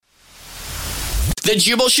The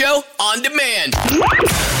Jubal Show on demand.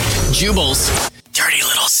 Jubal's dirty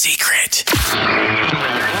little secret.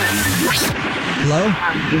 Hello?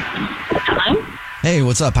 Hello? Hey,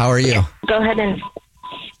 what's up? How are you? Go ahead and...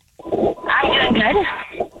 I'm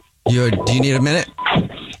doing good. Do you need a minute?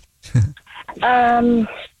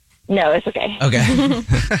 No, it's okay. Okay.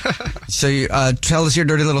 So you tell us your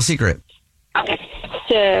dirty little secret. Okay.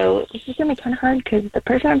 So this is going to be kind of hard because the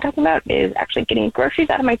person I'm talking about is actually getting groceries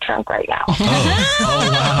out of my trunk right now.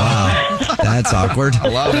 Wow. That's awkward. Who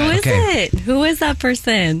is it? Who is that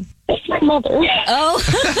person? It's my mother. Oh,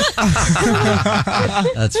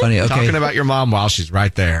 That's funny. Okay. Talking about your mom while she's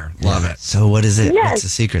right there. Love it. So what is it? Yes. What's the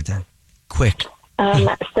secret then? Quick.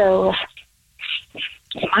 So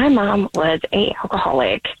my mom was a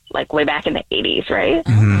alcoholic, like way back in the 80s, right?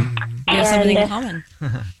 we have something in common.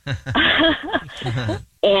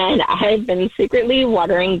 And I've been secretly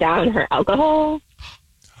watering down her alcohol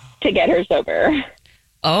to get her sober.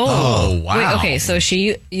 Oh, wow. Wait, okay, so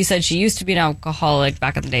you said she used to be an alcoholic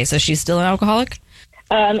back in the day, so she's still an alcoholic?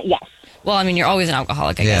 Yes. Well, I mean, you're always an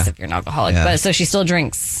alcoholic, I guess, if you're an alcoholic. Yeah. But so she still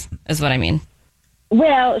drinks, is what I mean.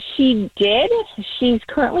 Well, she did. She's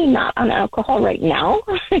currently not on alcohol right now.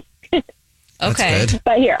 Okay. Good.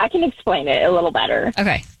 But here, I can explain it a little better.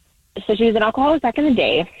 Okay. So she was an alcoholic back in the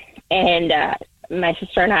day, and my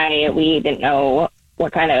sister and I, we didn't know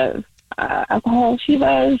what kind of alcohol she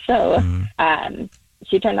was, so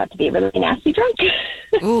she turned out to be a really nasty drunk.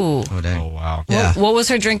 Ooh. Oh, dang. Oh, wow. Yeah. What was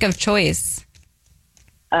her drink of choice?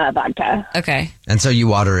 Vodka. Okay. And so you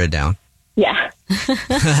water it down. Yeah.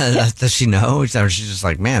 Does she know? Or she's just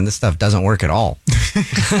like, man, this stuff doesn't work at all.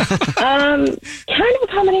 Kind of a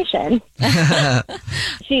combination.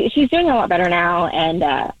 She's doing a lot better now,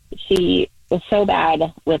 and she was so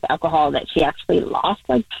bad with alcohol that she actually lost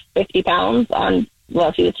like 50 pounds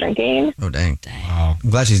while she was drinking. Oh, dang. Wow. I'm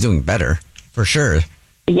glad she's doing better. For sure.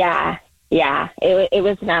 Yeah. It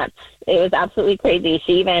was nuts. It was absolutely crazy.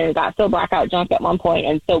 She even got so blackout drunk at one point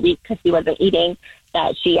and so weak because she wasn't eating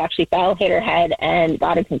that she actually fell, hit her head, and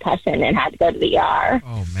got a concussion and had to go to the ER.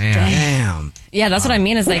 Oh, man. Damn. Yeah, that's what I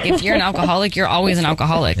mean is like if you're an alcoholic, you're always an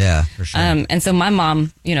alcoholic. Yeah, for sure. And so my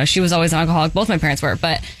mom, she was always an alcoholic. Both my parents were,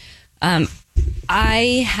 but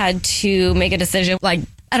I had to make a decision like,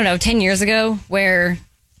 I don't know, 10 years ago where,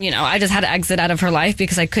 I just had to exit out of her life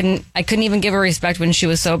because I couldn't even give her respect when she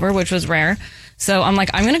was sober, which was rare. So I'm like,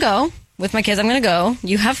 I'm going to go with my kids. I'm going to go.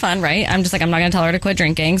 You have fun, right? I'm just like, I'm not going to tell her to quit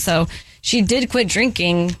drinking. So she did quit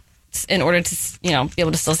drinking in order to, be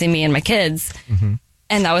able to still see me and my kids. Mm-hmm.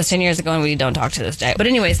 And that was 10 years ago and we don't talk to this day. But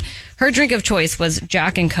anyways, her drink of choice was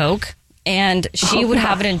Jack and Coke. And she would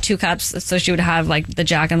have it in 2 cups. So she would have like the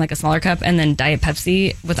Jack in like a smaller cup and then Diet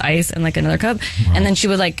Pepsi with ice in like another cup. Wow. And then she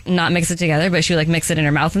would like not mix it together, but she would like mix it in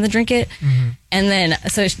her mouth and then drink it. Mm-hmm. And then,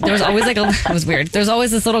 so there was always like it was weird. There's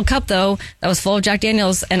always this little cup though that was full of Jack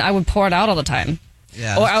Daniels and I would pour it out all the time.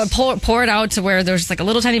 Yeah, or I would pour it out to where there was just like a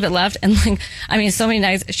little tiny bit left. And like, I mean, so many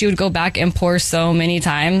nights she would go back and pour so many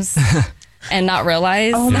times and not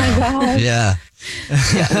realize. Oh my God. Yeah.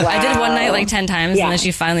 Wow. I did it one night like 10 times and then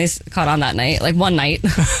she finally caught on that night, like one night.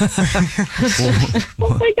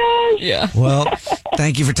 Oh my gosh. Yeah. Well,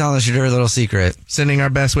 thank you for telling us your dirty little secret. Sending our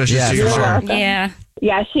best wishes Yeah, to your for sure. mom. Yeah.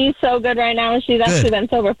 Yeah, she's so good right now. She's actually been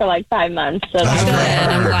sober for like 5 months. So that's Good. good.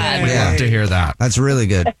 I'm glad. We love to hear that. That's really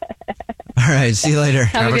good. All right. See you later.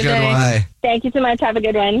 Have a good day. one. Bye. Thank you so much. Have a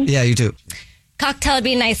good one. Yeah, you too. Cocktail would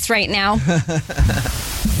be nice right now.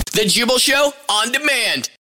 The Jubal Show on demand.